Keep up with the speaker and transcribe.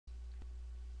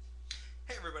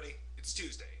It's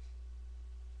Tuesday,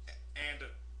 and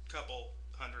a couple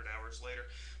hundred hours later.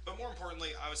 But more importantly,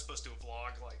 I was supposed to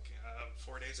vlog like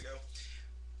 4 days ago,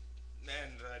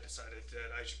 and I decided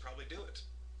that I should probably do it.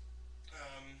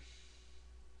 Um,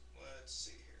 let's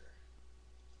see here.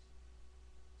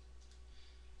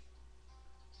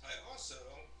 I also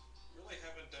really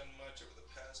haven't done much over the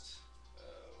past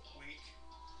week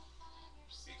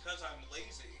because I'm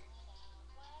lazy.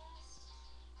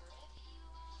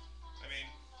 I mean,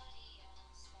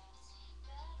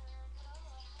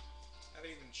 I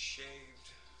haven't even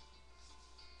shaved,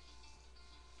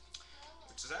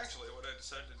 which is actually what I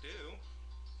decided to do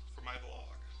for my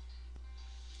vlog.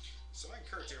 So I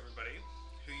encourage everybody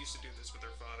who used to do this with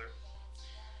their father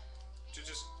to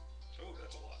just, oh,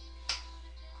 that's a lot,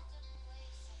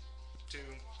 to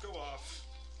go off,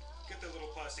 get their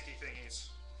little plasticky thingies,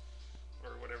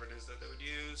 or whatever it is that they would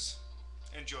use,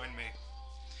 and join me.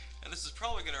 And this is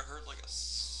probably going to hurt like a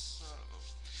son of a...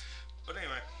 But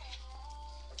anyway,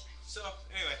 so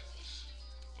anyway,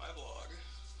 my vlog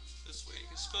this week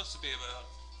is supposed to be about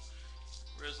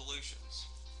resolutions.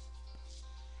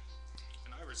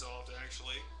 And I resolved to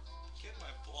actually get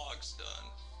my vlogs done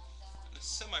in a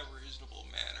semi-reasonable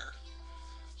manner.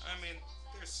 I mean,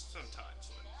 there's some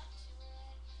times when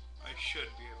I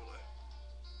should be able to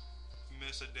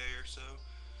miss a day or so,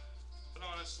 but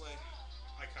honestly,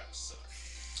 I kind of suck.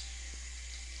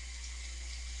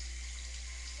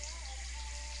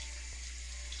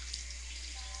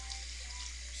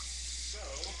 So,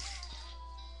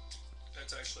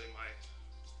 that's actually my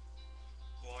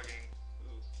vlogging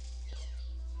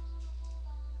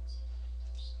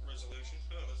resolution.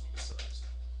 Oh, this sucks.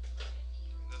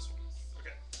 This one.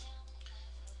 Okay.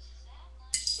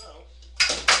 So,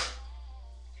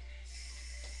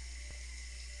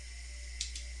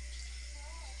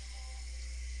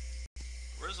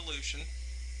 resolution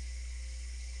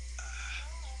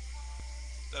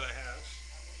that I have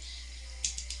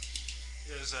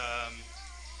is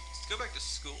to go back to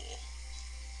school.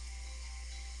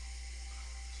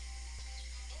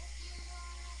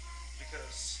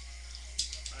 Because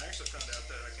I actually found out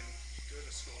that I can go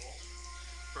to school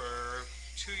for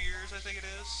 2 years, I think it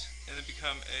is, and then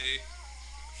become a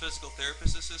physical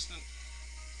therapist assistant,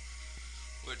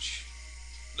 which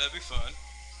that'd be fun.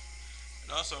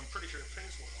 And also, I'm pretty sure it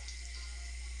pays well.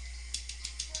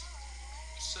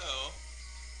 So,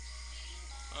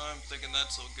 I'm thinking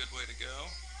that's a good way to go.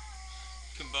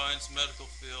 Combines medical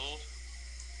field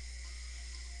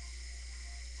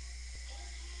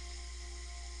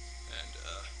and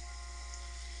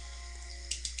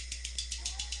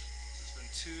it's been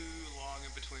too long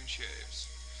in between shaves.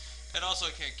 And also,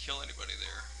 I can't kill anybody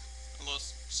there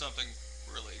unless something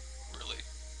really, really,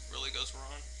 really goes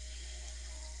wrong.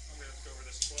 I'm gonna have to go over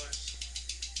this twice.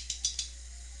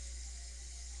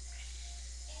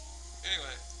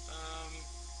 Anyway,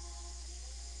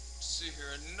 see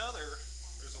here, another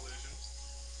resolution.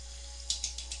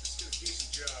 Let's do a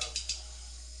decent job,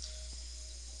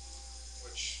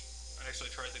 which I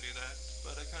actually tried to do that,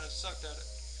 but I kind of sucked at it.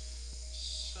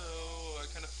 So I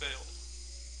kind of failed.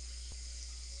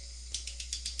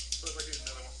 But if I do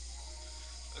another one,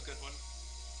 a good one,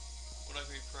 would I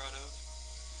be proud of?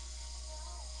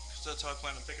 Because that's how I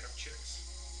plan on picking up chicks.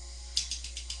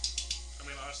 I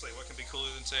mean, honestly, what can be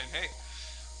cooler than saying, hey,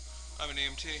 I'm an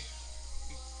EMT.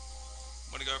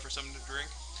 Want to go out for something to drink?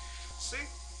 See?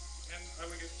 And I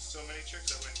would get so many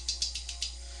chicks that way.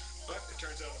 But it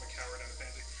turns out I'm a coward and a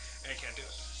pansy, and I can't do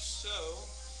it. So,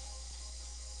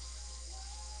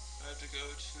 I have to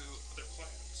go to other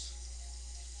plans.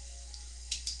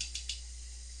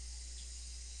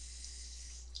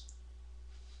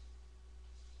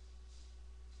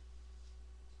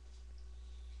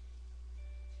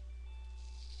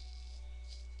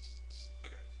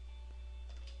 Okay.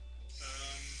 Let's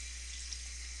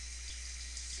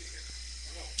see here.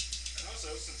 Oh, and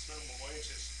also, since minimum wage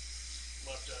has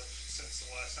left up since the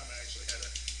last time I actually had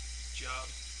a job,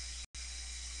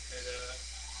 it,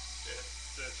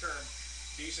 the term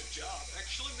decent job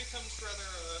actually becomes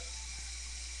rather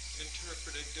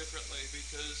interpreted differently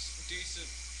because decent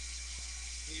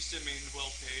used to mean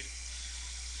well paid.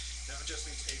 Now it just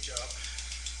means a job.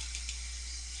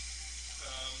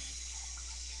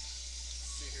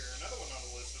 Let's see here. Another one on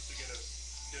the list was to get a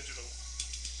digital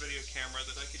video camera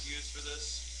that I could use for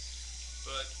this,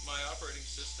 but my operating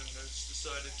system has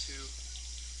decided to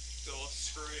go all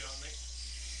screwy on me,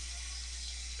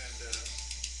 and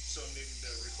so I'm needing to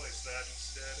replace that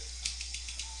instead,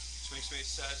 which makes me a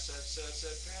sad, sad, sad,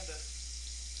 sad panda,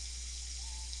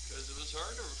 because it was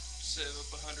hard to save up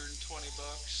 120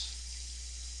 bucks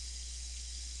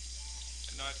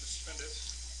and not to spend it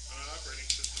on an operating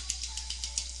system.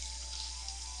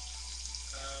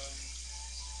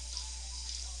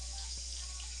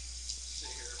 Let's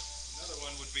see here. Another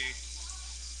one would be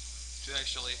to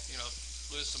actually,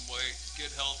 lose some weight,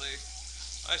 get healthy.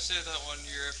 I say that one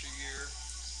year after year.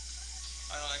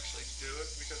 I don't actually do it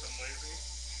because I'm lazy.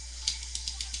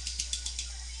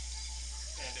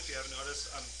 And if you haven't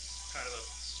noticed, I'm kind of a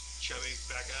chubby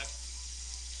fat guy.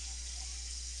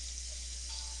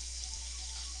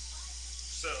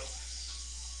 So,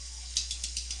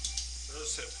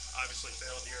 those have obviously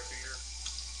failed year after year.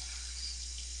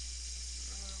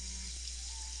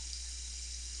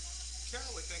 Can't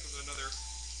really think of another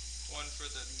one for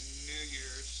the New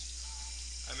Year's.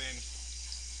 I mean,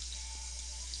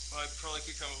 I probably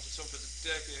could come up with some for the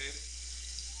decade,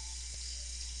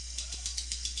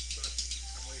 but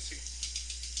I'm lazy.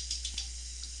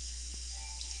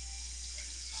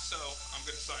 So, I'm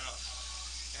going to sign off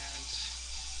and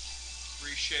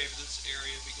reshave this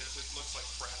area because it looks like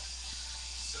crap.